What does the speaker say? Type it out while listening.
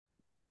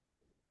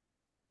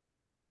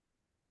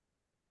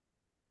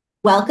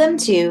Welcome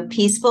to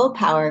Peaceful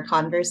Power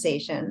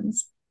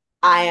Conversations.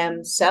 I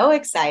am so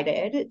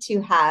excited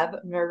to have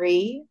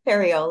Marie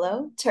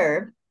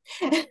Ferriolo-Tirb.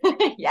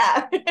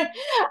 Yeah,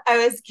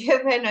 I was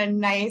given a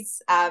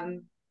nice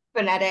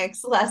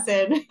phonetics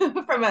lesson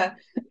from a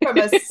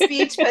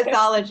speech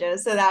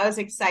pathologist, so that was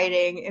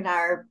exciting in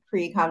our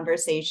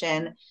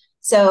pre-conversation.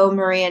 So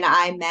Marie and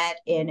I met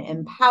in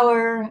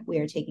Empower. We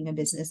are taking a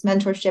business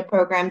mentorship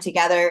program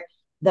together.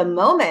 The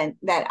moment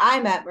that I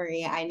met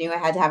Marie, I knew I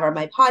had to have her on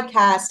my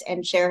podcast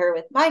and share her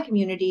with my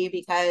community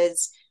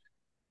because,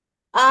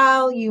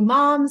 oh, you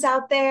moms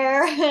out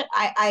there,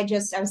 I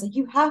was like,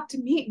 you have to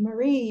meet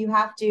Marie. You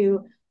have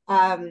to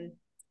um,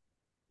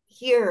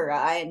 hear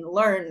and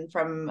learn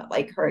from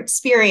like her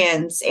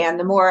experience. And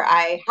the more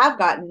I have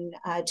gotten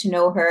to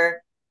know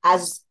her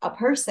as a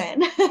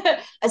person,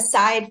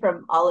 aside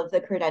from all of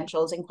the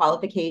credentials and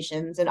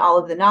qualifications and all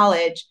of the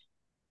knowledge,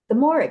 the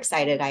more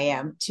excited I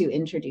am to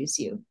introduce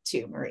you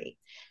to Marie.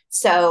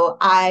 So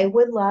I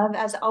would love,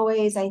 as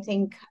always, I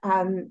think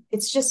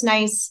it's just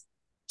nice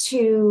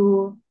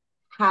to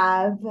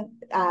have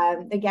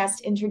the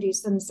guest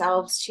introduce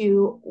themselves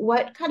to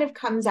what kind of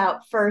comes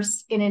out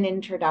first in an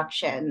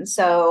introduction.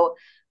 So,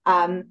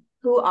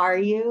 who are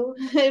you?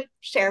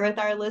 Share with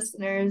our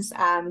listeners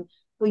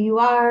who you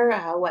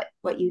are,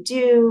 what you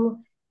do,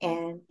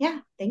 and yeah,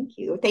 thank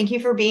you. Thank you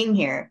for being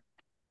here.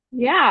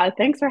 Yeah,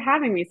 thanks for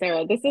having me,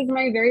 Sarah. This is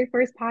my very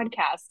first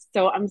podcast,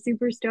 so I'm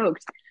super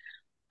stoked.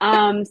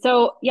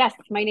 So yes,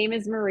 my name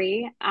is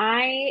Marie.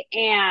 I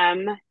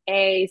am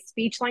a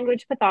speech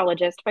language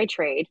pathologist by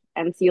trade,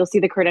 and so you'll see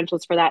the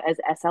credentials for that as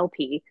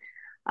SLP.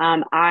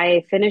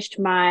 I finished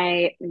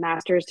my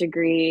master's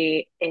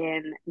degree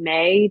in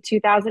May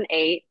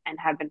 2008 and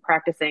have been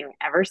practicing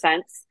ever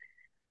since.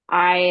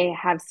 I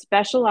have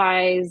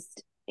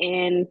specialized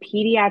in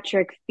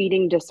pediatric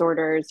feeding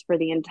disorders for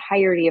the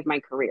entirety of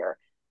my career.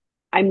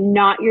 I'm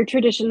not your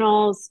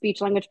traditional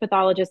speech language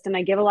pathologist, and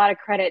I give a lot of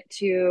credit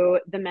to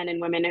the men and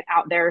women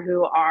out there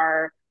who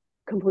are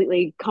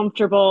completely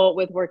comfortable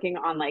with working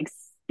on like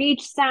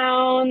speech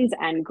sounds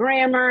and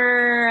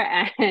grammar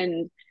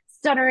and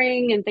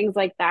stuttering and things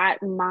like that.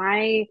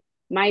 My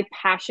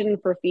passion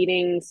for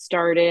feeding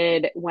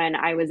started when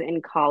I was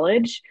in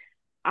college.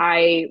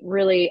 I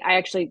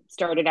actually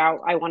started out,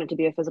 I wanted to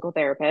be a physical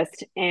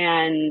therapist,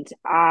 and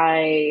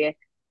I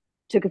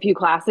took a few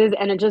classes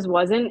and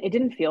it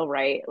didn't feel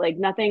right. Like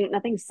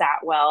nothing sat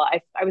well.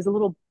 I was a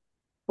little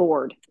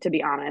bored, to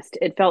be honest.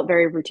 It felt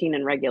very routine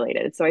and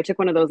regulated. So I took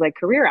one of those like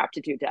career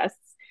aptitude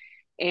tests,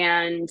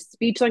 and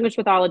speech language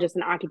pathologist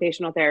and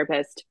occupational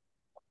therapist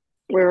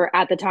were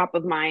at the top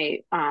of my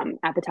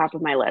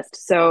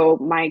list. So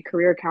my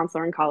career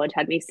counselor in college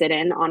had me sit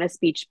in on a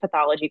speech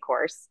pathology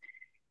course,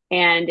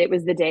 and it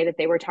was the day that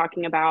they were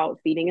talking about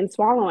feeding and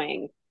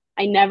swallowing.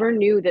 I never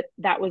knew that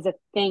that was a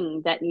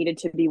thing that needed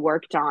to be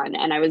worked on.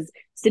 And I was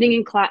sitting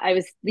in class, I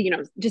was,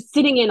 just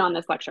sitting in on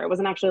this lecture. I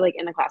wasn't actually like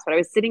in the class, but I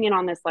was sitting in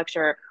on this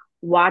lecture,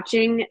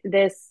 watching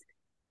this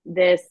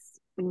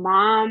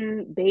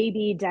mom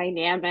baby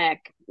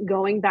dynamic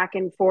going back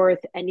and forth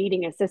and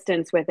needing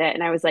assistance with it.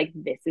 And I was like,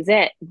 this is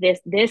it.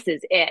 This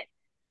is it.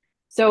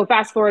 So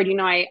fast forward,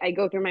 I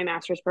go through my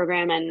master's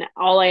program, and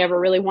all I ever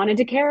really wanted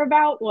to care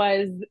about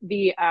was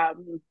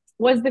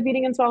the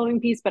feeding and swallowing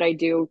piece. But I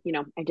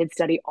did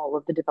study all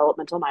of the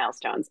developmental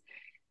milestones.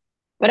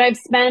 But I've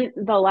spent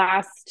the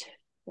last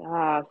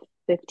uh,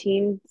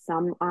 15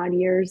 some odd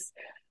years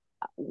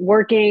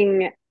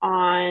working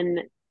on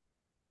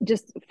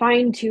just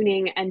fine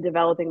tuning and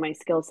developing my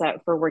skill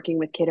set for working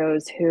with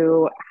kiddos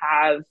who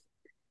have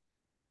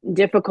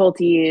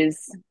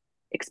difficulties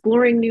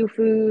exploring new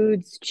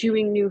foods,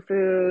 chewing new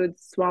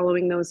foods,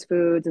 swallowing those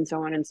foods, and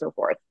so on and so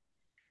forth.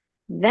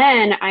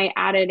 Then I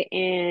added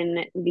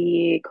in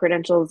the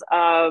credentials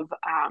of,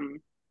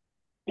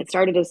 it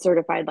started as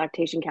certified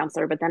lactation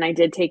counselor, but then I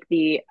did take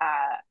the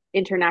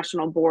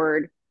international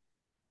board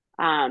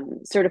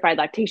certified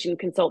lactation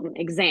consultant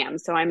exam.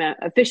 So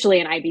officially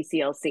an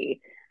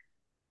IBCLC,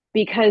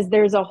 because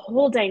there's a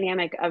whole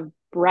dynamic of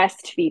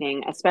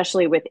breastfeeding,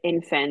 especially with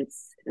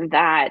infants,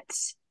 that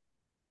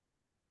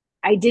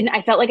I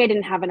felt like I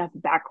didn't have enough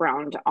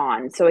background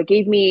on. So it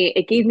gave me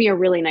a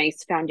really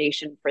nice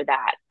foundation for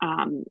that.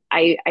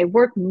 I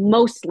work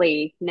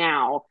mostly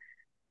now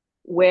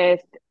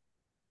with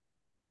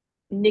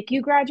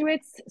NICU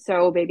graduates,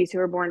 so babies who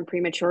are born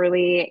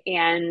prematurely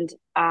and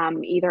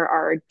either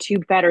are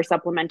tube fed or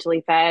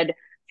supplementally fed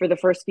for the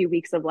first few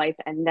weeks of life,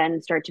 and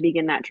then start to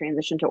begin that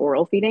transition to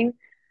oral feeding.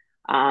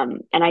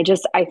 And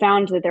I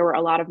found that there were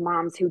a lot of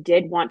moms who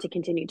did want to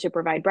continue to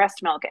provide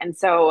breast milk. And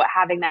so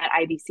having that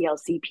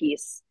IBCLC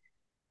piece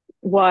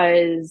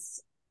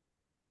was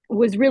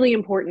was really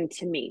important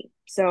to me.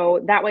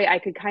 So that way I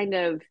could kind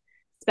of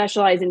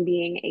specialize in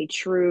being a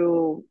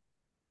true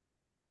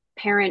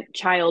parent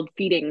child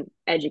feeding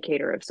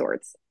educator of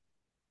sorts.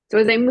 So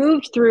as I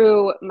moved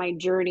through my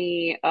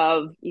journey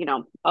of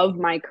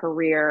my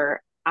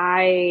career,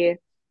 I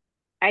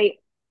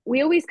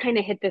we always kind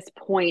of hit this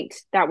point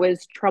that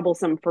was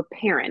troublesome for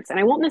parents. And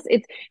I won't miss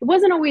it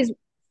wasn't always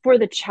for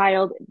the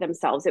child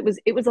themselves. It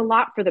was a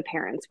lot for the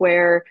parents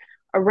where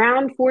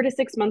around 4 to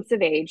 6 months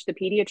of age, the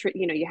pediatric,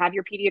 you have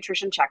your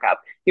pediatrician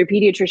checkup. Your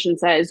pediatrician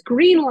says,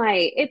 green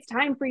light, it's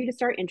time for you to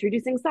start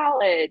introducing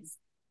solids.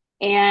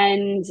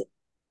 And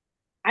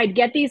I'd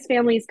get these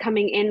families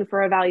coming in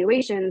for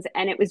evaluations,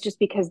 and it was just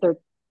because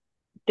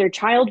their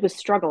child was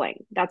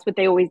struggling. That's what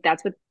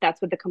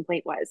the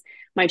complaint was.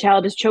 My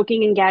child is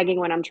choking and gagging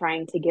when I'm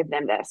trying to give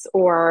them this.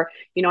 Or,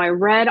 I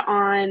read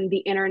on the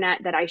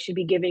internet that I should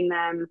be giving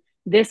them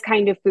this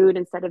kind of food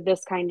instead of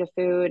this kind of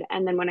food.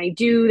 And then when I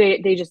do,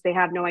 they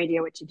have no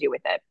idea what to do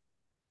with it.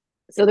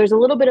 So there's a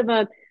little bit of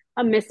a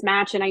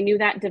mismatch. And I knew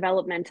that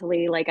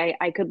developmentally, like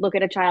I could look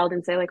at a child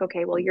and say like,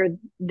 okay, well, you're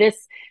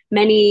this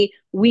many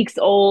weeks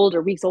old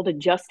or weeks old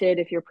adjusted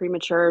if you're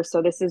premature.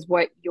 So this is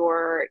what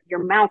your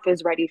mouth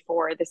is ready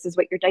for. This is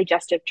what your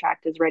digestive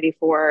tract is ready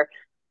for.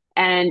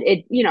 And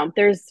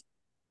there's,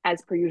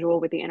 as per usual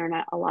with the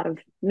internet, a lot of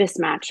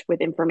mismatch with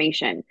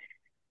information.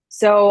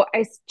 So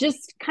I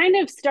just kind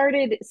of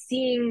started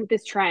seeing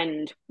this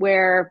trend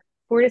where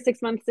 4 to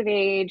 6 months of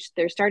age,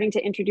 they're starting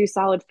to introduce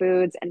solid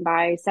foods. And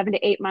by 7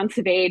 to 8 months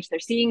of age, they're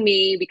seeing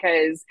me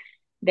because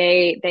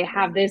they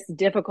have this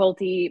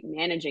difficulty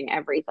managing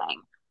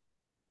everything.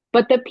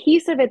 But the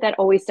piece of it that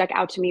always stuck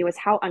out to me was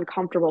how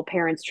uncomfortable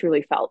parents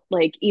truly felt.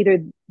 Like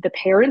either the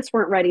parents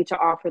weren't ready to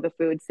offer the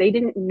foods, they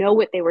didn't know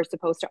what they were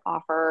supposed to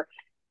offer.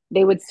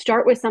 They would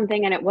start with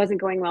something and it wasn't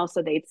going well,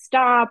 so they'd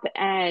stop.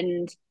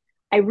 And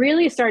I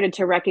really started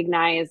to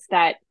recognize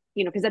that,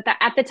 because at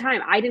the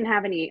time I didn't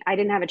have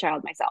a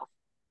child myself.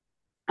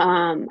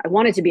 I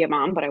wanted to be a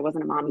mom, but I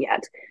wasn't a mom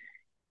yet.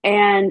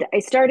 And I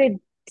started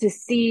to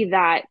see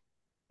that,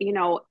 you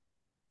know,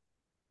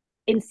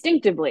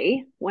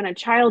 instinctively, when a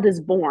child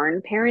is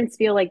born, parents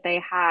feel like they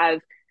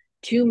have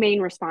two main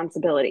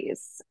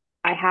responsibilities.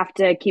 I have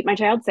to keep my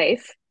child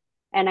safe,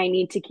 and I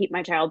need to keep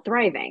my child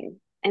thriving.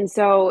 And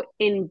so,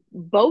 in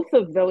both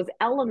of those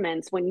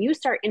elements, when you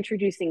start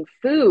introducing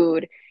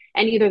food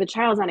and either the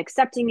child's not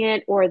accepting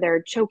it or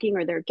they're choking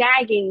or they're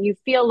gagging, you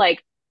feel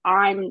like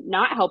I'm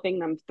not helping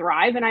them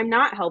thrive and I'm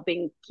not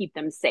helping keep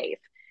them safe.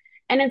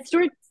 And it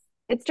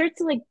starts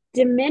to like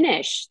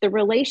diminish the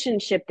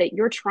relationship that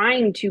you're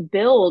trying to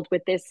build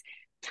with this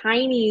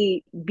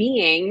tiny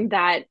being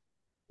that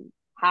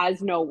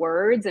has no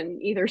words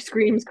and either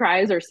screams,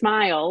 cries, or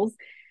smiles.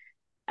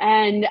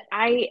 And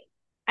I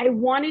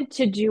wanted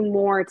to do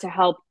more to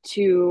help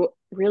to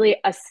really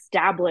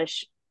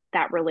establish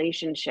that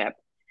relationship.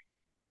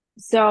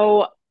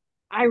 So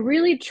I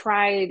really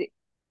tried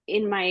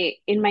in my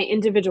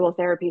individual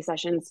therapy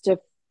sessions to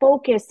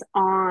focus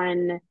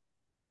on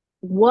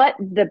what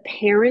the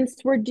parents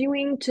were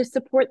doing to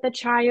support the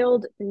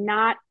child,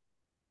 not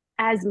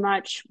as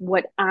much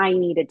what I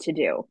needed to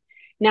do.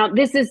 Now,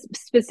 this is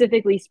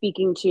specifically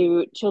speaking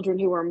to children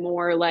who are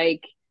more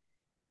like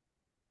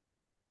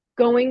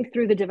going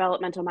through the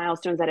developmental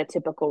milestones at a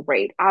typical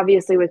rate.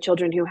 Obviously, with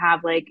children who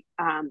have like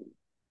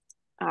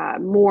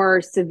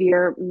more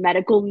severe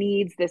medical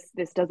needs,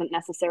 this doesn't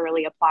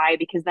necessarily apply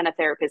because then a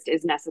therapist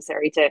is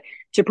necessary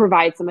to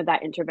provide some of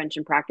that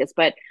intervention practice.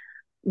 But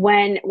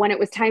when it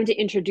was time to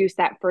introduce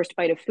that first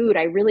bite of food,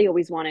 I really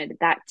always wanted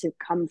that to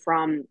come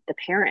from the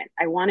parent.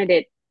 I wanted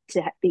it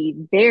to be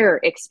their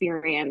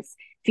experience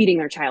feeding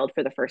their child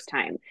for the first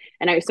time.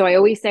 So I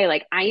always say,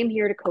 like, I am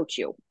here to coach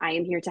you. I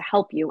am here to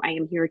help you. I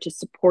am here to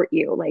support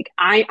you. Like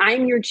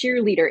I'm your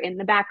cheerleader in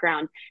the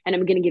background, and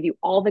I'm going to give you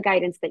all the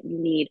guidance that you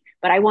need.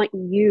 But I want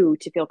you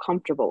to feel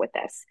comfortable with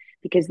this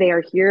because they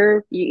are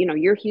here.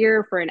 You're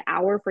here for an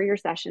hour for your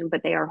session,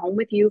 but they are home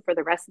with you for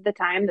the rest of the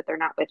time that they're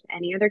not with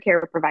any other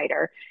care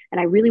provider. And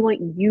I really want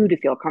you to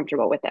feel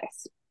comfortable with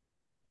this.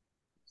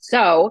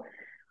 So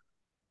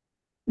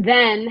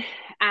then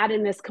add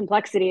in this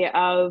complexity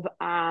of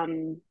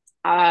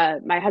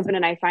my husband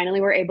and I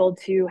finally were able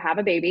to have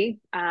a baby.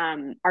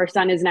 Our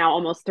son is now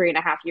almost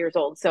 3.5 years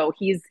old, so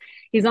he's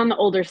on the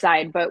older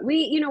side. But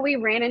we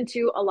ran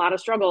into a lot of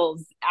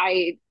struggles.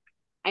 I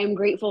am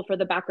grateful for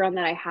the background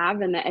that I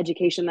have and the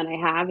education that I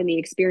have and the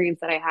experience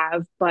that I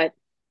have, but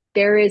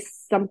there is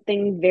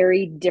something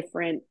very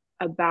different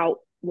about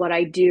what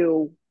I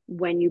do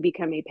when you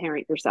become a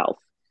parent yourself.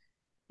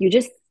 You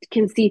just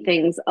can see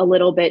things a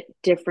little bit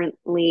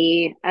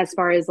differently as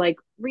far as like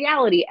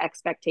reality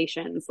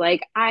expectations.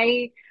 Like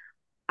I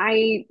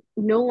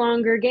no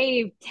longer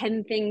gave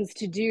 10 things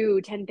to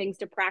do, 10 things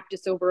to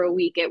practice over a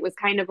week. It was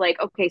kind of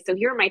like, okay, so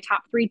here are my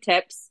top 3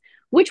 tips.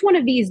 Which one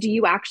of these do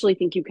you actually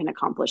think you can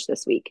accomplish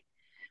this week?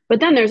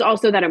 But then there's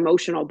also that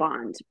emotional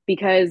bond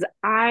because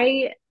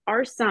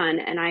our son,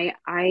 and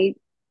I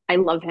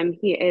love him.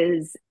 He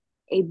is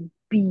a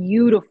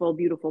beautiful,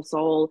 beautiful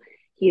soul.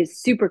 He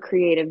is super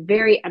creative,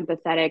 very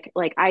empathetic.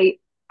 Like I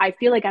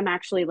feel like I'm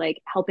actually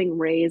like helping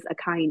raise a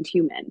kind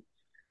human.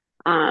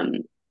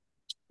 Um,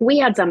 we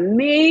had some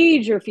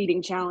major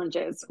feeding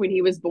challenges when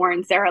he was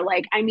born, Sarah.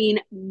 Like, I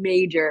mean,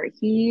 major.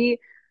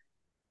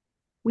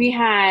 We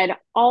had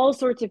all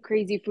sorts of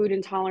crazy food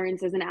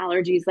intolerances and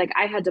allergies. Like,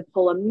 I had to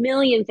pull a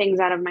million things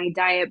out of my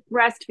diet.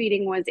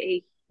 Breastfeeding was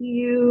a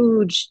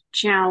huge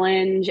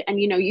challenge. And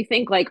you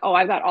think like, oh,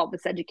 I've got all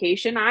this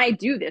education. I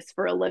do this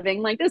for a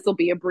living. Like this will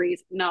be a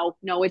breeze. No,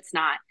 no, it's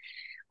not.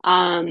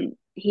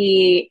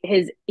 He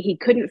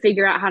couldn't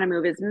figure out how to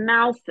move his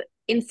mouth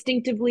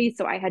instinctively,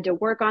 so I had to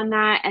work on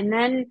that. And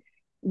then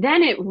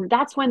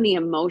that's when the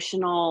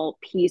emotional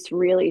piece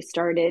really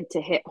started to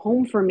hit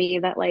home for me,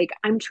 that like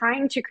I'm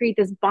trying to create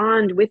this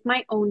bond with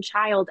my own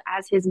child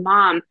as his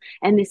mom,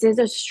 and this is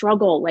a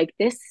struggle. Like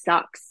this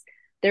sucks.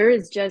 There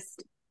is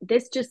just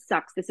this just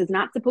sucks. This is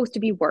not supposed to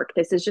be work.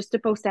 This is just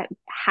supposed to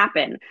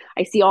happen.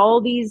 I see all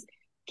these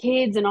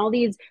kids and all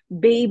these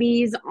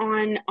babies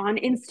on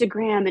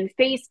Instagram and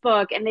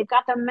Facebook, and they've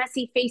got the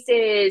messy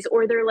faces,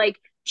 or they're like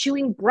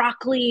chewing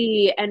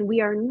broccoli, and we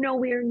are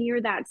nowhere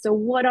near that. So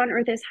what on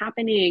earth is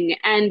happening?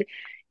 And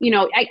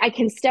I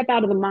can step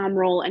out of the mom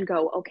role and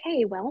go,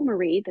 okay, well,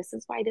 Marie, this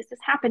is why this is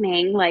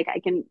happening. Like I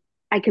can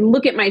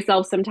look at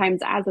myself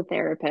sometimes as a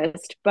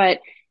therapist, but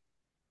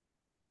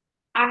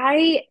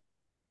I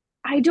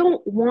I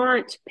don't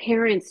want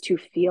parents to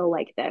feel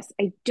like this.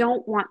 I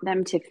don't want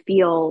them to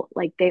feel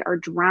like they are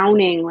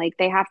drowning, like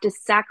they have to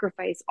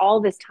sacrifice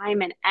all this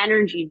time and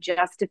energy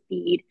just to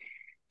feed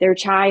their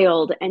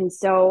child. And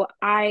so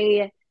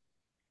I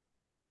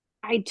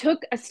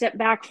took a step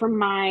back from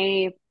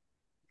my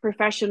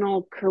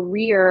professional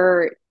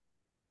career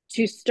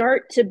to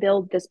start to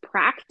build this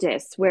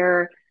practice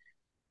where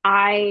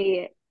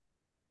I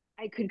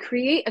I could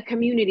create a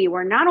community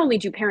where not only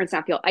do parents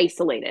not feel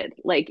isolated,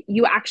 like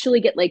you actually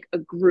get like a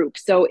group.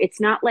 So it's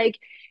not like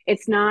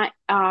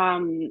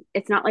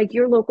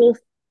your local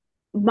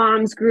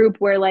moms group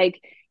where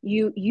like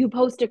you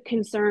post a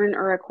concern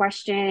or a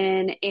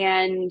question,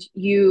 and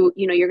you're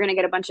going to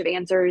get a bunch of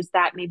answers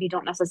that maybe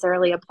don't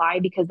necessarily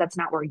apply because that's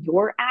not where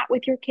you're at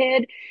with your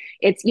kid.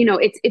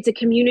 It's a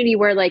community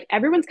where like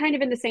everyone's kind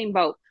of in the same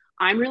boat.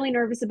 I'm really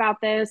nervous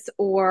about this,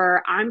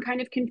 or I'm kind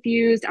of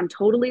confused, I'm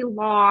totally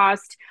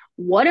lost,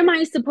 what am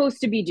I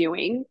supposed to be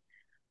doing?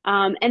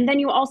 And then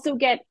you also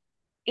get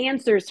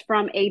answers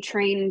from a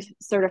trained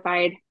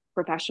certified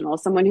professional,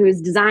 someone who is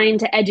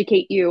designed to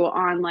educate you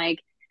on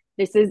like,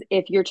 this is,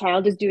 if your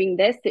child is doing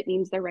this, it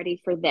means they're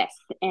ready for this.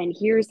 And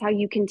here's how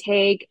you can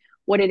take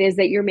what it is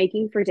that you're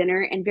making for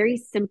dinner and very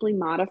simply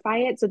modify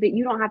it so that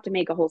you don't have to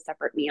make a whole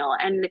separate meal.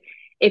 And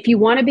if you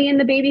want to be in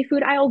the baby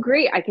food aisle,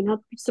 great, I can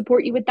help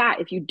support you with that.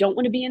 If you don't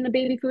want to be in the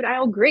baby food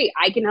aisle, great,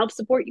 I can help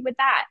support you with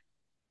that.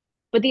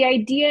 But the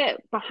idea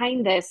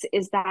behind this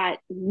is that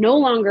no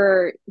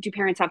longer do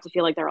parents have to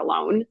feel like they're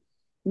alone.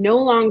 No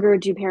longer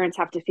do parents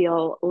have to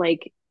feel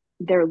like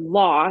they're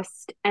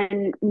lost.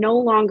 And no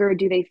longer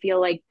do they feel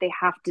like they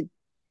have to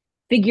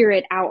figure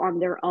it out on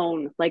their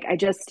own. Like I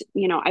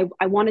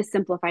want to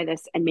simplify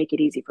this and make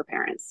it easy for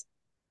parents.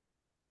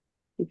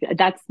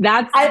 That's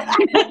I love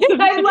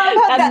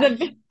how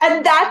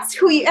that's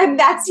that, and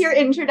that's your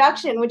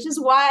introduction, which is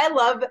why I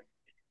love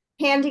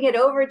handing it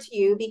over to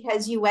you,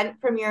 because you went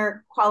from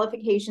your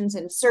qualifications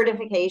and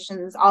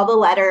certifications, all the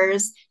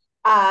letters,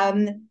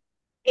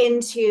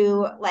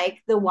 into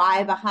like the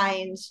why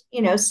behind,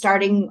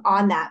 starting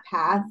on that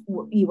path.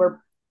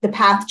 The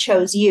path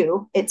chose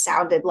you, it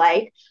sounded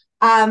like.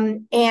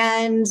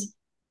 And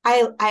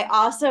I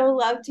also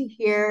love to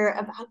hear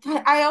about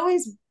that. I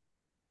always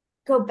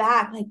go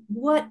back, like,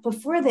 what,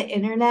 before the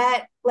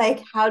internet,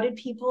 like how did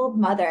people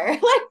mother?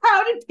 Like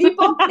how did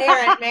people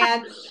parent,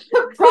 man?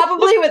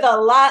 Probably with a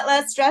lot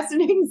less stress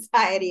and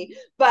anxiety,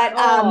 but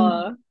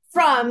oh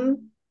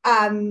from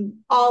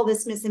all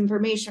this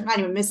misinformation, not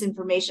even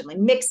misinformation, like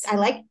mixed, I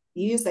think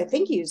you used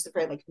the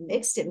phrase like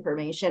mixed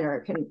information,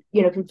 or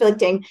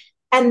conflicting.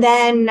 And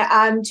then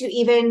to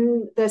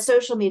even the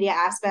social media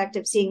aspect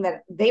of seeing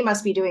that they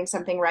must be doing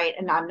something right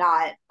and I'm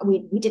not.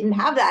 We didn't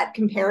have that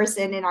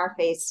comparison in our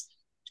face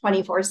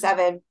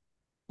 24/7.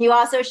 You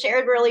also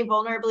shared really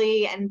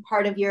vulnerably, and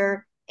part of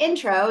your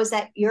intro is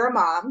that you're a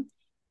mom,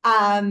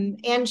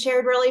 and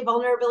shared really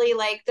vulnerably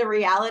like the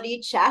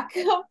reality check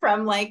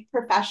from like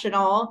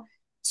professional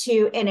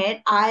to in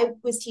it. I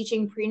was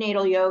teaching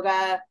prenatal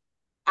yoga,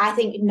 I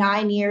think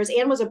 9 years,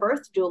 and was a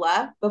birth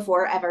doula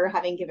before ever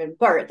having given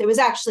birth. It was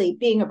actually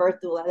being a birth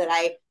doula that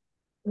I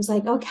was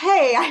like,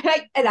 okay.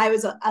 And I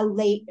was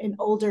an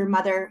older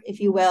mother, if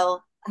you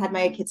will. I had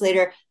my kids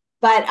later.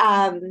 But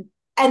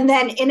and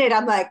then in it,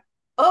 I'm like,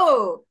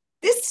 oh,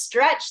 this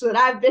stretch that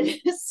I've been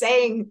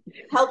saying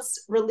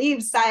helps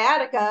relieve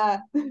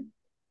sciatica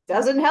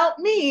doesn't help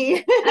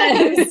me.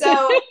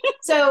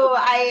 so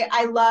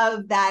I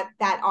love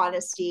that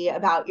honesty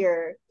about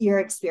your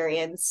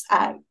experience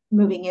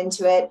moving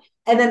into it.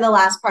 And then the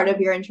last part of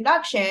your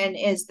introduction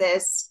is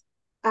this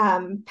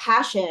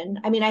passion.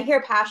 I mean, I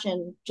hear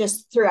passion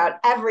just throughout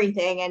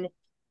everything. And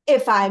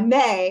if I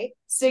may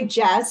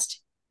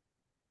suggest,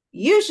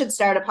 you should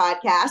start a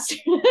podcast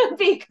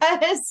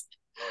because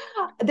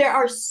there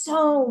are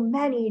so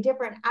many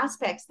different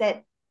aspects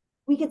that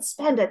we could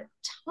spend a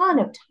ton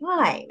of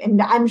time.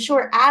 And I'm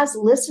sure as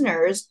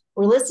listeners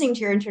were listening to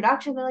your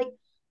introduction, they're like,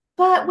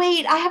 but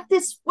wait, I have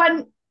this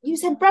one, you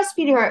said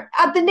breastfeeding, or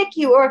at the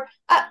NICU, or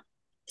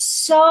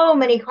so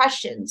many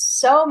questions,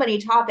 so many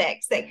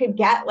topics that could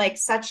get like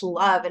such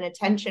love and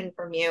attention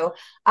from you.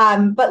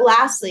 But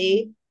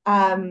lastly,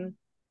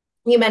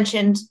 you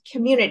mentioned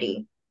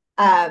community,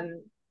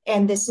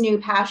 and this new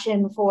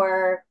passion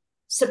for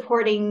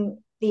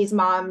supporting these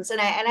moms. And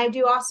I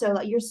do also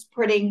like you're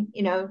supporting,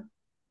 you know,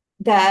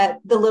 the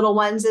little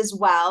ones as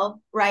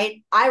well,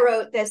 right? I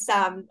wrote this,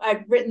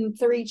 I've written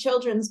 3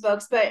 children's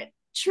books, but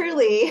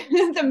truly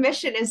the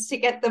mission is to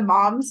get the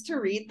moms to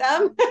read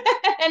them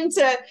and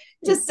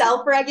to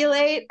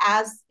self-regulate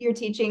as you're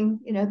teaching,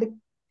 you know,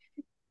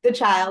 the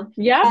child.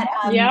 Yep,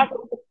 But yep.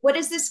 what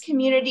is this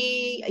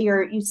community?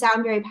 You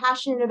sound very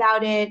passionate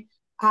about it.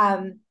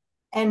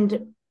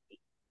 And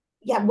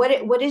yeah,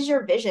 what is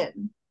your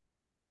vision?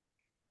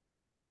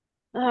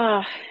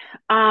 Uh,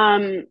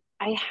 um,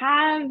 I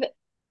have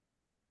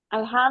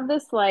I have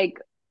this like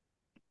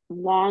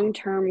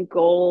long-term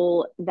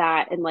goal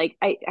that, and like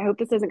I hope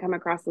this doesn't come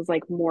across as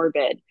like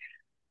morbid,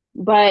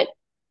 but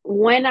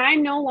when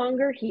I'm no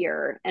longer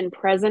here and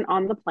present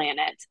on the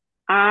planet,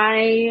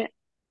 I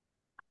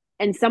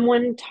and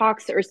someone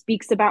talks or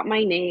speaks about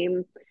my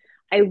name,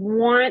 I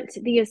want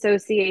the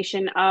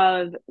association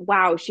of,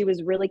 wow, she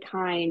was really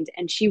kind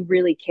and she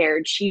really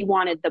cared. She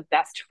wanted the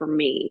best for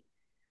me.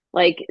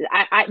 Like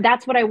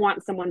that's what I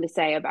want someone to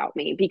say about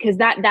me, because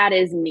that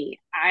is me.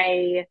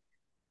 I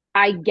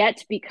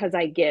get because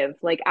I give.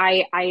 Like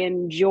I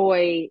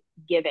enjoy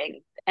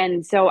giving.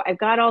 And so I've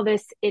got all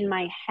this in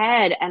my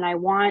head, and I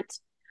want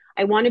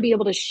to be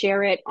able to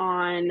share it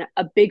on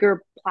a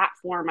bigger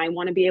platform. I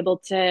want to be able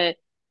to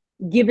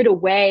give it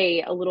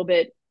away a little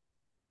bit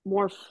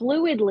more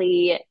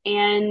fluidly.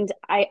 And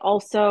I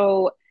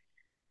also,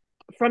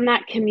 from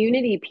that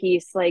community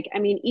piece, like, I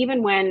mean,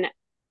 even when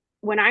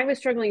I was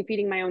struggling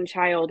feeding my own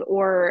child,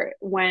 or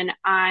when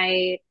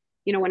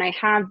when I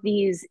have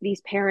these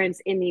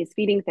parents in these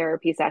feeding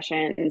therapy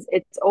sessions,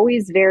 it's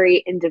always very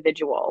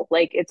individual.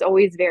 Like it's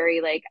always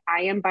very like,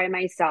 I am by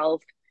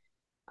myself.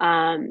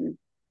 Um,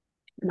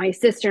 my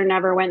sister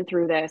never went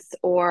through this,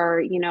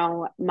 or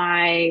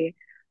my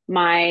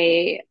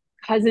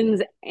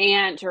cousin's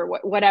aunt or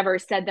whatever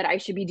said that I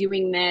should be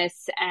doing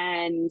this,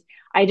 and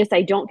I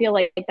don't feel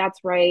like that's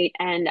right.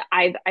 And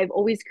I've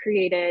always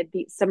created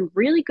some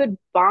really good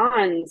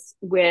bonds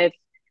with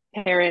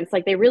parents.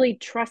 Like they really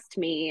trust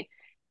me,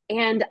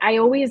 and I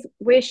always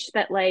wish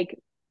that like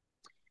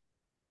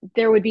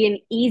there would be an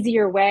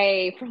easier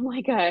way from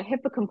like a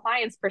HIPAA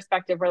compliance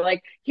perspective, where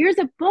like, here's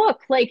a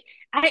book, like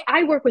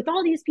I work with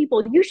all these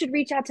people, you should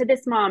reach out to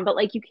this mom. But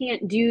like you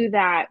can't do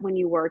that when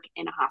you work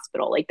in a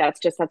hospital. Like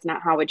that's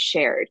not how it's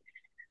shared.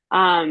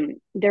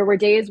 There were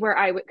days where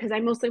I would, because I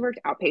mostly worked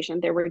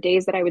outpatient, there were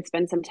days that I would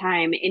spend some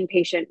time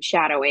inpatient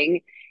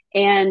shadowing,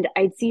 and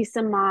I'd see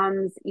some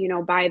moms,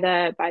 by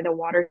the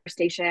water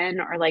station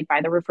or like by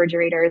the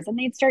refrigerators, and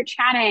they'd start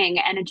chatting,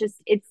 and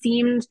it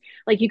seemed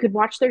like you could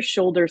watch their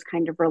shoulders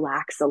kind of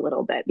relax a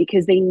little bit,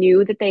 because they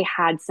knew that they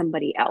had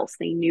somebody else.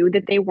 They knew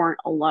that they weren't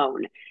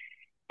alone.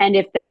 And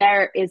if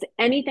there is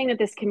anything that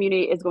this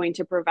community is going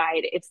to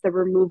provide, it's the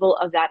removal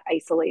of that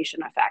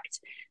isolation effect,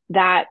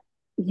 that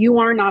you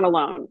are not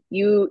alone.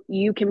 You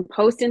can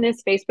post in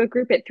this Facebook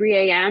group at 3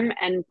 a.m.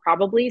 and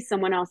probably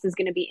someone else is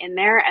going to be in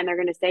there, and they're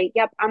going to say,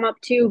 yep, I'm up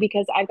too,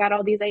 because I've got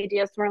all these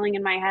ideas swirling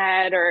in my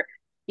head. Or,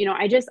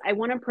 I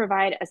want to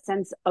provide a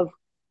sense of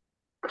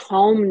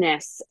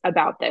calmness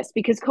about this,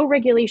 because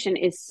co-regulation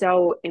is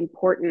so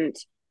important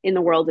in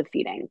the world of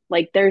feeding.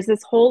 Like there's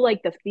this whole,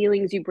 like, the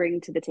feelings you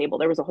bring to the table.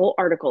 There was a whole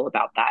article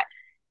about that.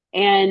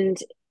 And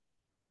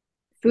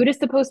food is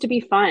supposed to be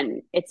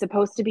fun. It's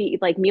supposed to be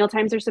like, meal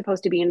times are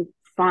supposed to be in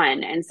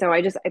fun. And so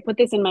I put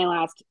this in my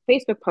last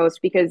Facebook post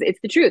because it's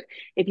the truth.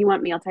 If you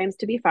want meal times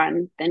to be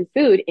fun, then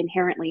food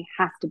inherently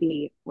has to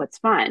be what's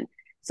fun.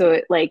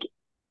 So like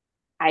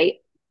I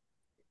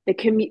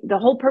the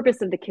whole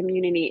purpose of the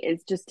community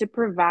is just to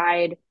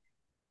provide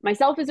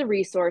myself as a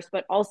resource,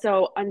 but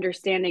also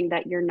understanding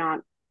that you're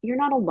not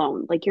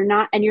alone. Like you're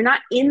not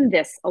in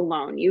this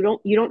alone. You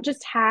don't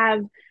just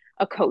have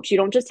a coach. You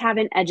don't just have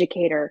an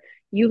educator.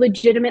 You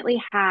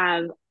legitimately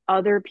have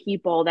other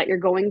people that you're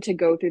going to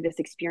go through this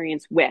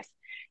experience with.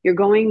 You're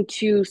going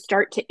to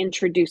start to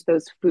introduce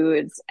those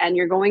foods, and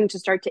you're going to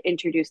start to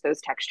introduce those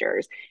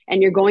textures,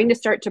 and you're going to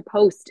start to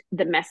post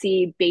the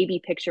messy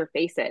baby picture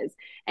faces.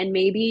 And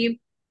maybe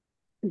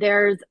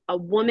there's a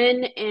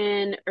woman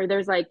in, or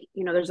there's like,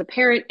 there's a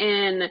parent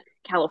in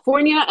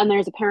California and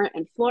there's a parent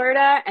in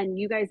Florida, and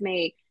you guys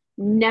may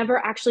never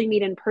actually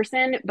meet in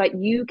person, but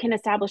you can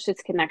establish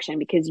this connection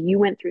because you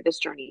went through this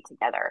journey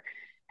together.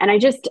 And I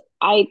guess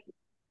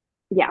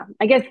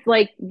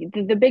like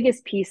the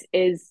biggest piece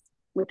is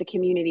with the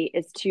community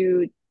is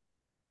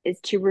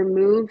to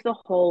remove the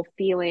whole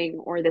feeling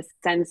or the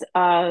sense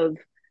of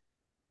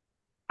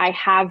I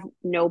have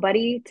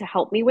nobody to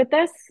help me with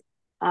this,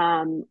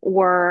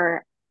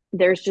 or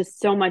there's just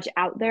so much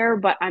out there,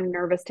 but I'm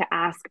nervous to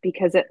ask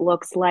because it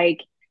looks like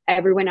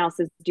everyone else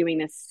is doing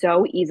this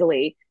so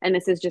easily, and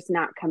this is just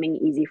not coming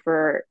easy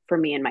for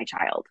me and my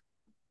child.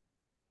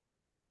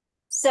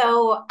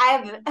 So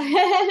I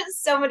have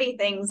so many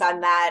things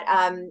on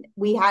that.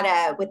 We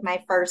had with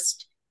my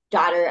first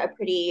daughter, a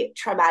pretty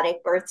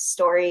traumatic birth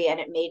story, and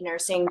it made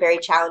nursing very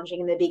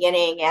challenging in the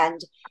beginning.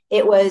 And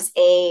it was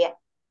a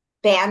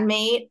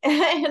bandmate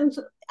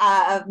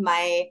of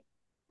my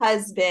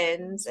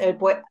husband's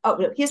boy. Oh,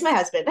 no, he's my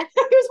husband. He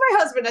was my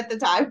husband at the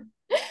time,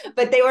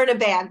 but they were in a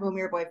band when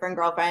we were boyfriend,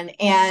 girlfriend.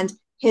 And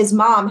his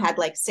mom had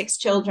like 6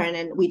 children,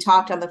 and we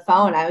talked on the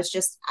phone. I was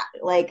just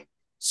like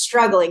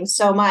struggling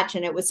so much.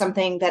 And it was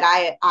something that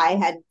I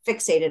had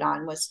fixated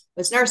on was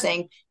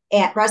nursing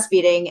and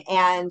breastfeeding.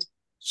 And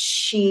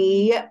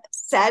she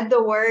said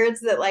the words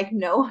that like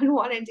no one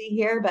wanted to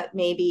hear, but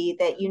maybe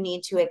that you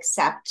need to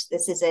accept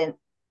this isn't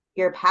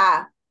your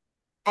path.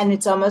 And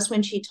it's almost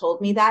when she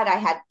told me that I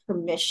had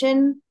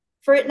permission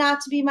for it not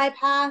to be my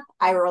path,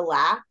 I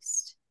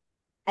relaxed.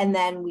 And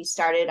then we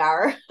started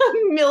our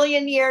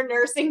million-year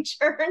nursing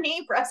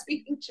journey,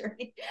 breastfeeding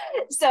journey.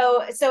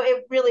 So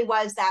it really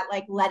was that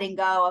like letting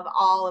go of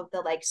all of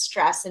the like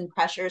stress and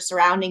pressure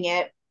surrounding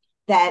it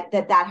that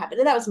happened.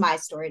 And that was my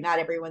story, not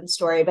everyone's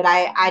story. But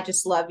I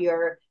just love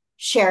your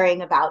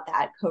sharing about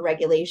that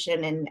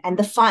co-regulation and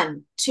the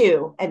fun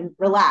too, and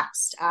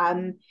relaxed.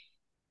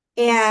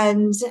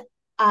 And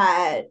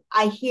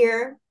I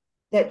hear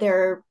that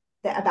they're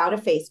about a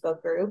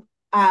Facebook group.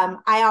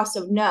 I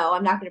also know,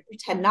 I'm not going to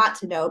pretend not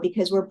to know,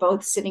 because we're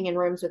both sitting in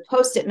rooms with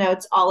post-it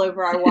notes all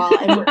over our wall,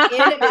 and we're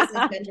in a business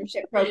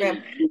mentorship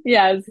program.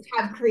 Yes.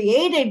 Have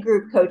created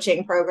group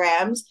coaching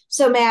programs.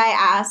 So may I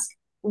ask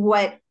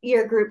what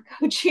your group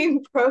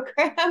coaching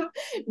program,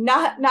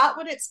 not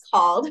what it's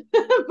called,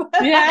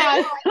 but,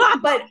 Yeah.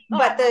 but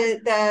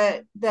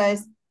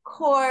the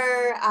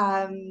core,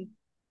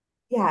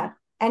 yeah,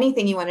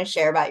 anything you want to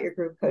share about your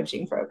group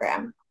coaching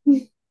program.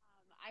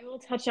 I will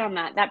touch on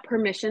that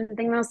permission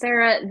thing though,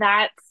 Sarah.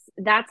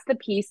 That's the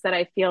piece that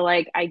I feel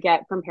like I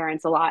get from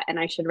parents a lot, and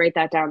I should write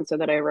that down so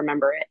that I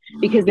remember it,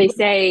 because they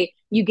say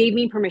you gave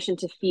me permission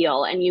to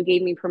feel and you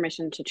gave me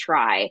permission to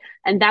try.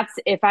 And that's,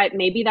 if I,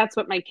 maybe that's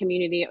what my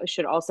community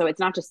should also, it's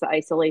not just the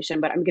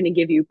isolation, but I'm going to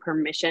give you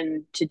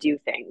permission to do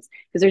things,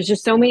 because there's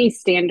just so many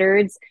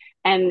standards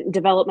and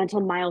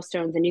developmental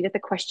milestones, and you get the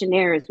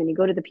questionnaires when you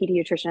go to the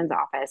pediatrician's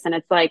office, and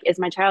it's like, is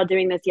my child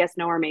doing this? Yes,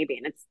 no, or maybe.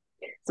 And it's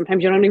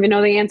sometimes you don't even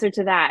know the answer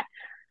to that.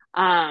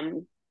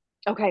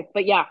 Okay,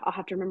 but yeah, I'll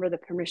have to remember the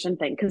permission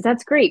thing, because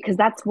that's great, because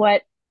that's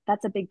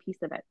a big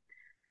piece of it.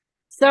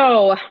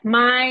 So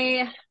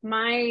my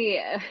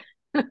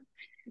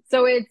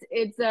so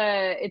it's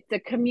a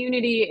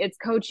community, it's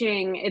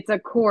coaching, it's a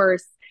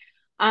course.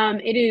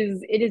 It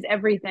is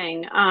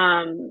everything.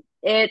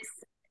 It's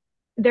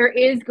there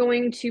is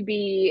going to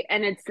be,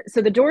 and it's,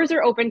 so the doors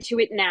are open to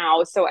it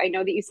now. So I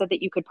know that you said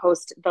that you could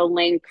post the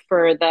link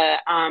for the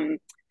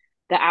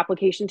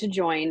application to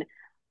join.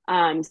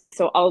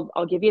 So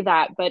I'll give you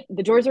that. But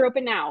the doors are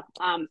open now.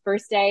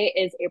 First day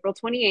is April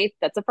 28th.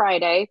 That's a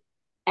Friday.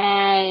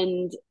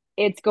 And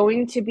it's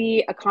going to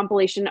be a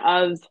compilation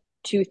of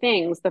two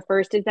things. The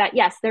first is that,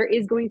 yes, there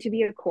is going to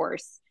be a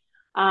course.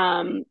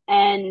 And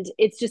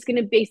it's just going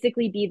to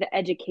basically be the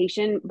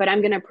education, but I'm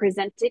going to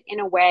present it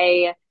in a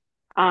way,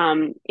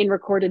 in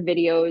recorded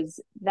videos,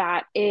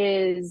 that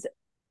is,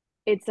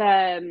 it's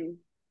an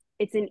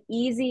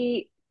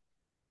easy,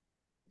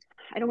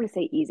 I don't want to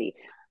say easy.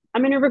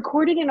 I'm going to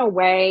record it in a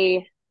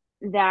way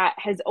that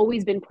has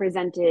always been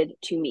presented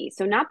to me.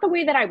 So not the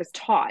way that I was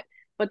taught,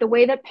 but the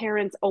way that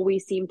parents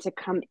always seem to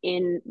come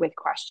in with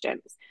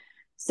questions.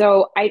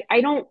 So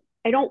I don't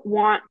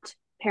want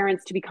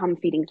parents to become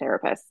feeding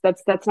therapists.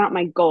 That's not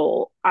my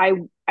goal.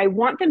 I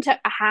want them to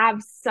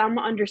have some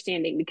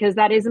understanding, because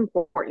that is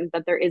important,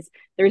 that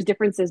there's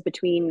differences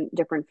between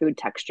different food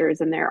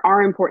textures, and there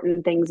are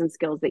important things and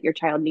skills that your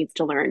child needs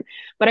to learn.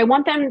 But I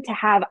want them to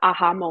have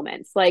aha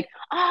moments, like,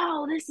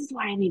 oh, this is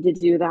why I need to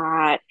do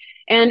that.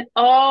 And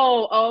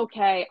oh,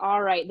 okay,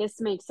 all right,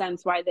 this makes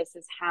sense why this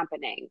is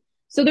happening.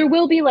 So there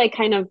will be like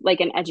kind of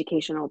like an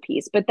educational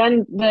piece, but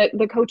then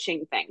the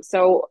coaching thing.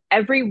 So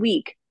every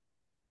week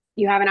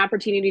you have an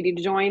opportunity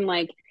to join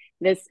like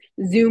this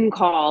Zoom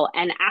call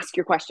and ask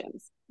your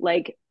questions.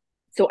 Like,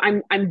 so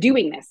I'm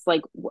doing this.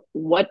 Like,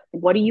 what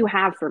do you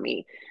have for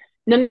me?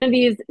 None of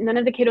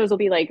the kiddos will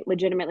be like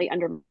legitimately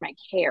under my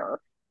care,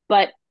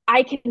 but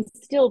I can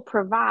still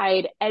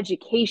provide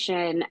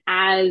education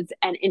as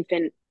an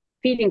infant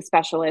feeding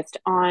specialist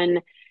on,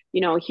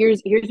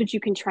 here's what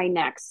you can try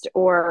next,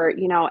 or,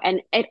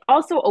 and it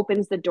also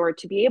opens the door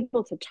to be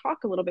able to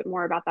talk a little bit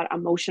more about that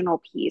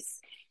emotional piece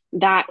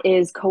that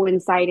is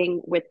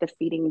coinciding with the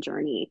feeding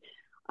journey.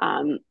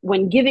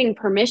 When giving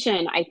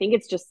permission, I think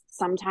it's just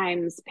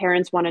sometimes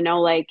parents want to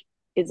know, like,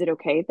 is it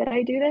okay that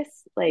I do this?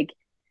 Like,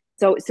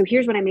 so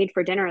here's what I made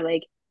for dinner.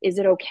 Like, is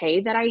it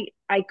okay that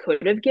I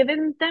could have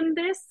given them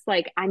this?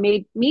 Like, I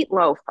made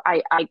meatloaf.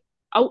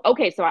 Oh,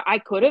 okay, so I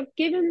could have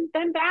given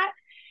them that.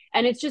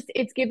 And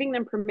it's giving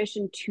them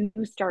permission to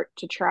start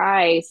to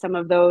try some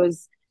of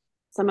those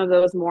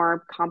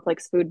more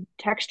complex food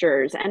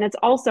textures. And it's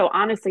also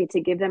honestly to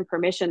give them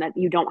permission that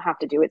you don't have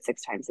to do it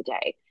 6 times a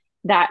day.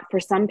 that for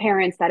some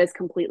parents that is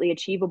completely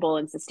achievable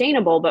and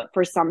sustainable, but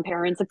for some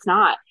parents it's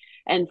not.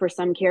 And for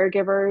some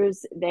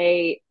caregivers,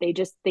 they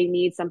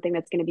need something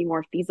that's going to be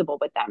more feasible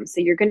with them.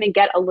 So you're going to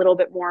get a little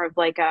bit more of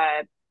like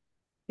a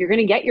you're going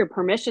to get your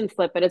permission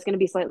slip, but it's going to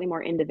be slightly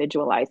more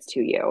individualized to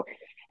you.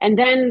 And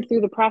then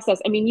through the process,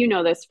 I mean, you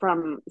know this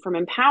from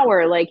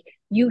Empower, like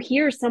you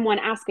hear someone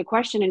ask a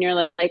question and you're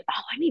like, oh,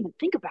 I didn't even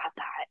think about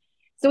that.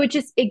 So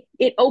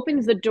it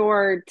opens the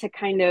door to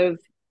kind of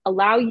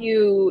allow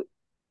you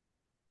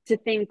to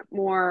think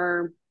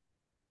more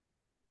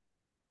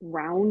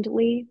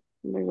roundly.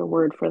 There's a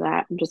word for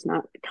that. I'm just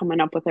not coming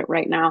up with it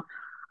right now.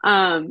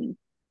 Um,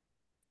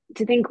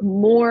 to think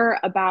more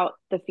about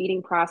the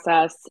feeding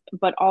process,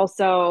 but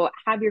also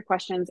have your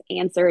questions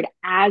answered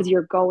as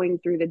you're going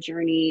through the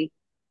journey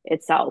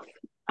itself.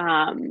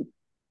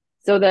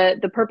 So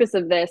the purpose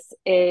of this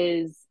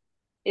is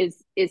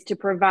to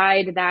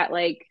provide that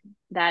like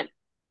that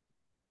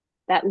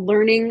that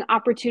learning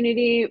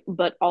opportunity,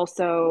 but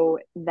also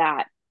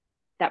that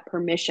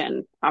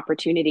permission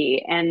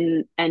opportunity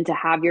and to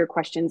have your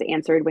questions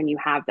answered when you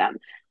have them.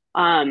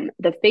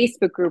 The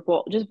Facebook group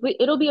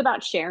it'll be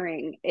about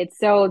sharing. It's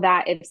so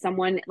that if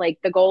someone, like,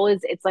 the goal is,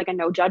 it's like a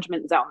no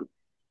judgment zone.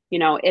 You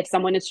know, if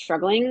someone is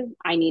struggling,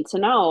 I need to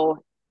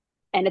know.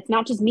 And it's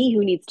not just me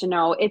who needs to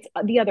know, it's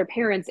the other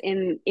parents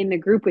in the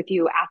group with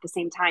you at the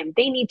same time.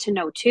 They need to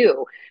know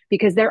too,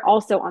 because they're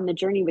also on the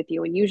journey with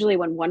you. And usually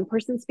when one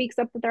person speaks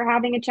up that they're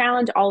having a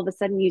challenge, all of a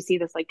sudden you see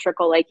this like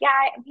trickle, like, yeah,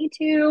 me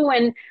too.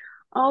 And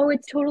oh,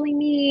 it's totally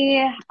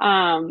me.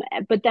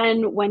 But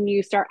then when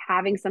you start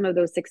having some of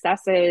those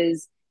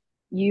successes,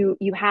 you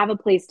have a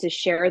place to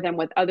share them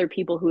with other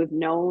people who have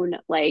known,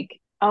 like,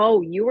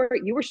 oh, you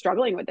were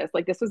struggling with this,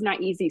 like this was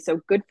not easy, so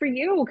good for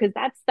you, because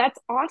that's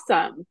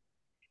awesome.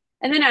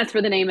 And then as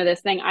for the name of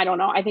this thing, I don't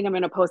know. I think I'm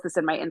going to post this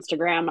in my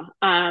Instagram,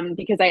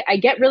 because I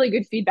get really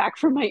good feedback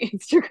from my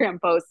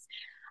Instagram posts.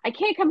 I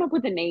can't come up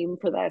with a name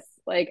for this.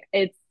 Like,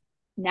 it's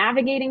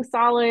navigating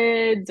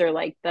solids, or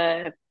like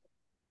the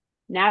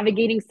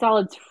navigating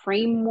solids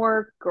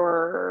framework,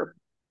 or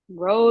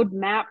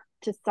roadmap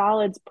to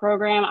solids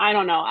program. I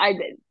don't know.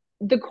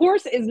 The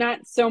course is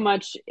not so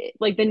much,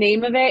 like, the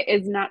name of it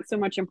is not so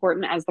much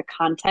important as the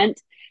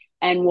content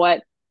and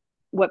what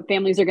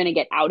families are going to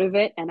get out of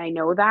it. And I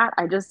know that.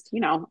 I just,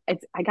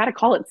 I got to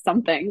call it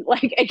something.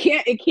 Like,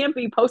 it can't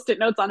be post-it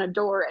notes on a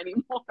door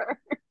anymore.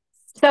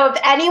 So if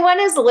anyone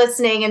is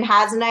listening and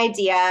has an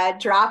idea,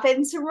 drop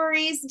into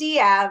Marie's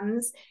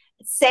DMs.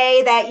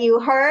 Say that you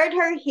heard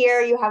her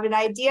here. You have an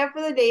idea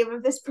for the name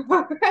of this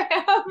program,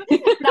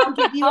 and I'll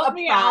give you Help a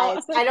me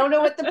out. prize. I don't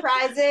know what the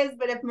prize is,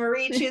 but if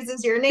Marie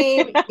chooses your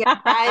name, you get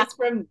a prize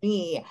from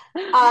me.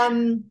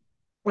 Um,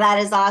 that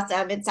is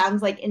awesome. It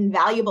sounds like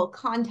invaluable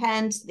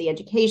content, the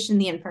education,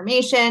 the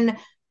information,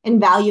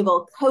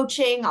 invaluable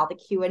coaching, all the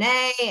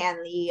Q&A, and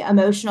the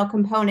emotional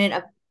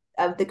component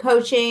of the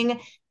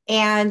coaching,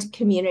 and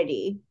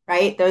community,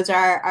 right? Those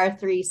are our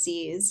three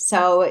C's.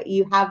 So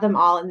you have them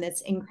all in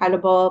this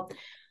incredible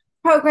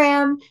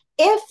program.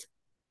 If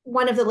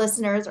one of the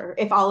listeners, or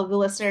if all of the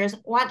listeners,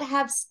 want to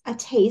have a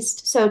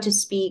taste, so to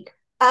speak,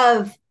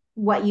 of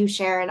what you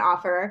share and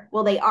offer,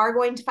 well, they are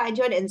going to find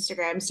you on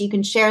Instagram, so you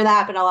can share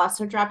that, but I'll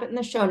also drop it in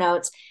the show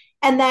notes.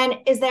 And then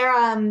is there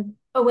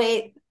a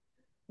way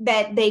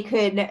that they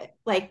could,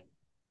 like,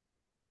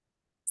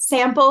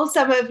 sample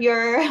some of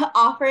your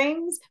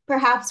offerings,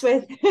 perhaps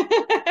with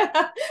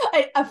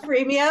a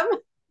freemium?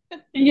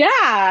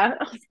 Yeah.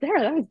 Oh,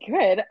 Sarah, that was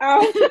good.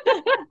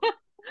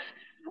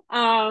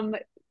 Um,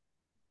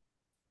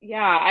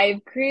 yeah,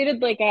 I've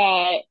created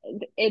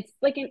it's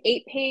like an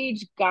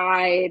 8-page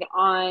guide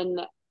on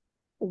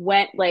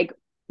when, like,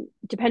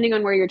 depending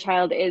on where your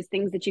child is,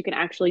 things that you can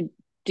actually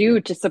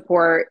do to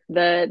support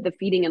the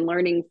feeding and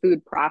learning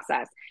food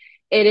process.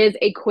 It is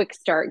a quick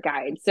start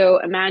guide. So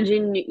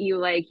imagine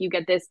you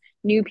get this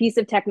new piece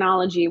of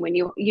technology. When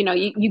you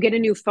get a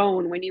new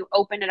phone, when you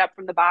open it up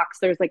from the box,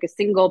 there's like a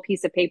single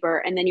piece of paper,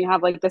 and then you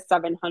have like the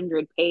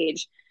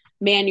 700-page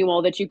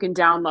manual that you can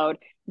download.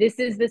 This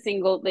is the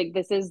single, like,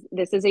 this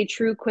is a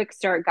true quick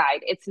start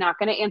guide. It's not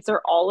going to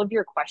answer all of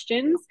your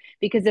questions,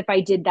 because if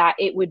I did that,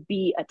 it would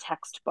be a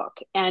textbook,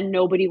 and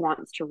nobody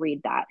wants to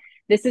read that.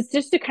 This is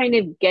just to kind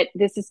of get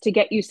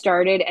you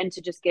started, and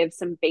to just give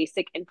some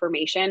basic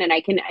information. And I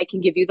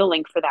can give you the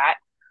link for that.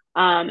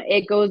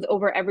 It goes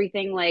over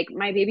everything, like,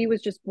 my baby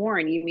was just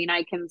born. You mean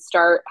I can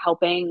start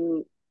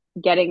helping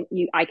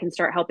I can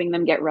start helping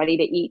them get ready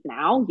to eat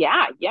now?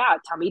 Yeah, yeah.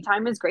 Tummy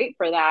time is great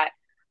for that.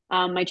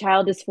 My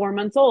child is 4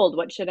 months old.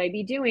 What should I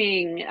be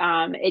doing?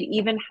 It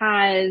even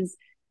has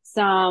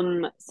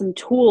some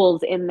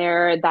tools in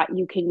there that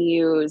you can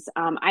use.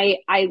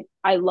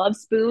 I love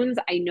spoons.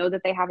 I know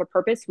that they have a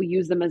purpose. We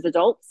use them as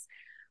adults,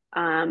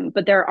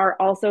 but there are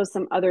also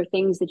some other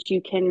things that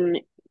you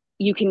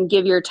can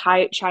give your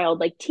child,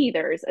 like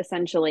teethers,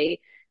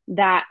 essentially,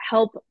 that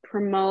help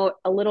promote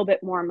a little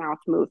bit more mouth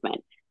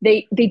movement.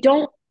 They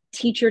don't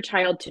teach your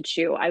child to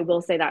chew. I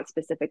will say that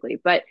specifically,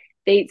 but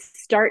they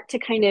start to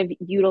kind of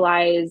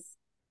utilize.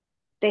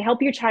 They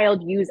help your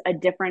child use a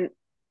different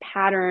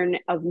pattern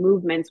of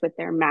movements with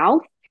their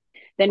mouth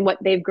than what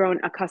they've grown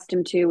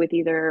accustomed to with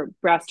either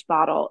breast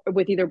or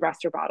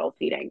bottle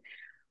feeding.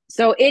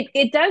 So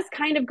it does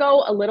kind of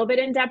go a little bit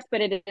in depth,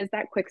 but it is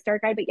that quick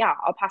start guide. But yeah,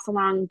 I'll pass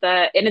along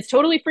and it's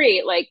totally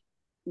free. Like,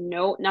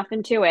 no,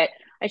 nothing to it.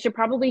 I should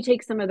probably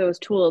take some of those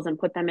tools and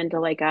put them into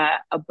like a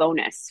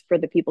bonus for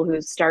the people who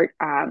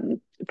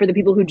for the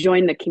people who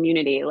join the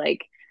community.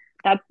 Like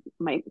that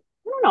might,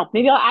 I don't know,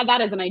 maybe I'll add that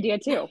as an idea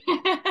too.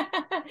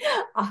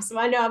 Awesome.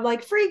 I know I'm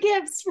like free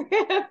gifts, free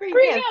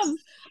Free gifts.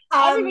 gifts.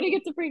 Um, Everybody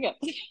gets a free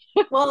gift.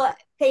 well,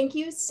 thank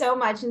you so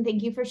much. And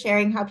thank you for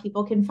sharing how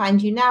people can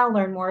find you now,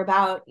 learn more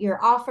about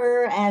your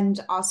offer, and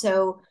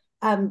also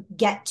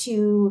get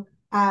to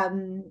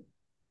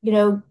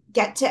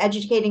get to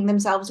educating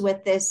themselves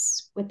with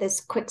this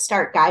quick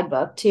start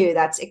guidebook too.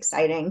 That's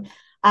exciting.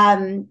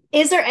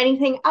 Is there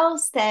anything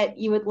else that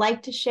you would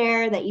like to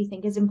share that you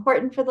think is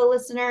important for the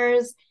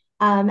listeners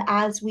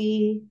as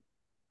we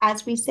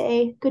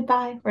say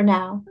goodbye for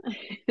now?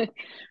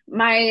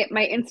 My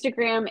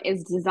Instagram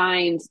is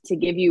designed to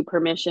give you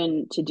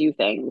permission to do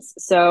things.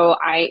 So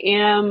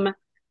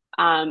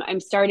I'm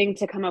starting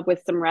to come up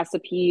with some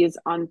recipes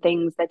on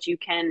things that you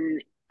can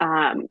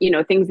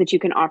things that you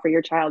can offer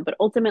your child. But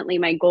ultimately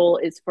my goal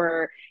is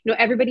for,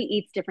 everybody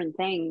eats different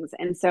things.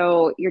 And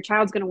so your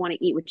child's going to want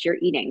to eat what you're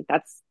eating.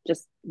 That's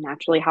just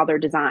naturally how they're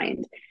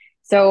designed.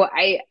 So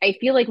I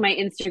feel like my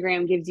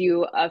Instagram gives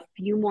you a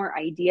few more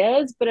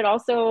ideas, but it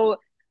also,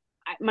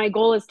 my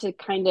goal is to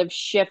kind of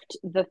shift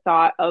the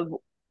thought of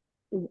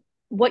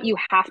what you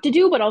have to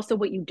do, but also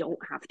what you don't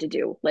have to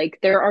do. Like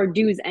there are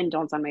do's and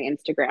don'ts on my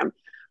Instagram.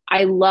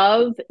 I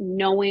love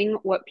knowing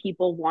what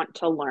people want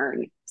to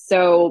learn.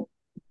 So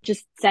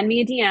just send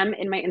me a DM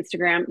in my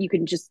Instagram. You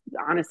can just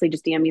honestly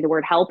just DM me the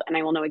word help and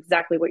I will know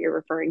exactly what you're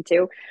referring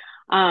to.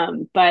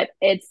 But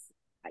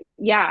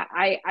yeah,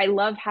 I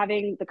love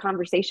having the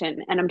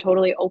conversation and I'm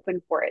totally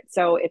open for it.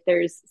 So if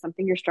there's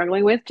something you're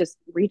struggling with, just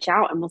reach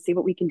out and we'll see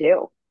what we can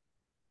do.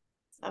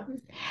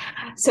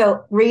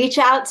 So reach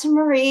out to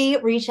Marie,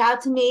 reach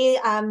out to me.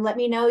 Let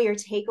me know your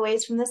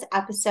takeaways from this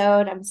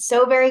episode. I'm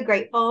so very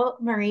grateful,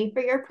 Marie,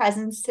 for your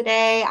presence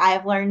today.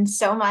 I've learned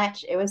so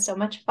much. It was so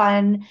much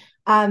fun,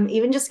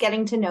 even just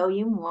getting to know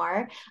you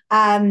more.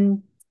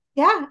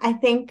 Yeah, I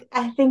think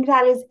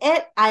that is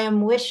it. I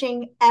am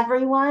wishing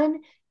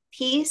everyone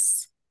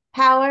peace,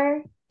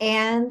 power,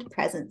 and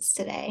presence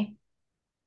today.